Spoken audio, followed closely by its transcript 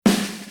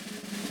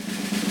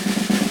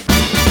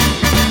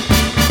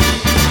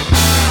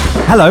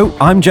Hello,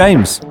 I'm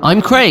James.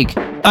 I'm Craig.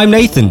 I'm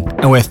Nathan,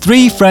 and we're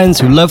three friends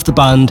who love the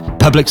band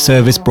Public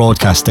Service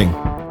Broadcasting.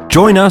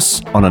 Join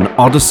us on an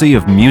odyssey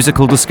of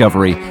musical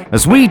discovery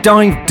as we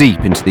dive deep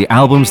into the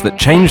albums that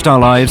changed our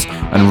lives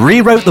and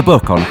rewrote the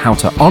book on how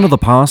to honour the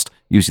past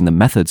using the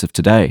methods of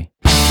today.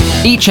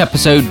 Each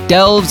episode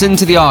delves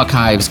into the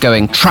archives,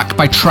 going track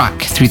by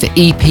track through the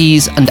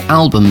EPs and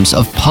albums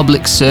of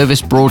Public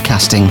Service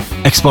Broadcasting,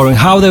 exploring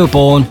how they were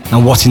born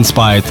and what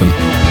inspired them.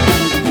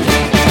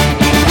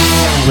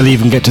 We'll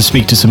even get to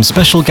speak to some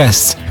special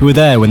guests who were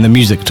there when the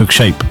music took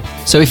shape.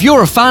 So if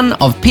you're a fan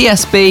of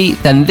PSB,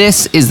 then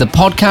this is the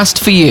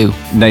podcast for you.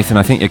 Nathan,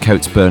 I think your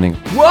coat's burning.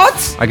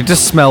 What? I can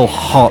just smell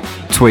hot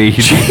tweed.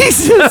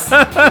 Jesus!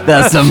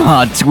 That's some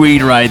hot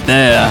tweed right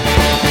there.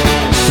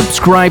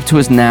 Subscribe to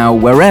us now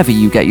wherever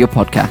you get your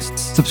podcasts.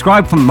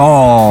 Subscribe for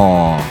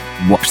more.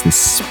 Watch this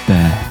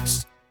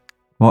space.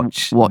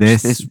 Watch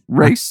this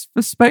race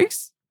for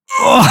space.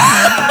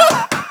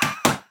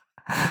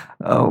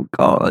 Oh,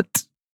 God.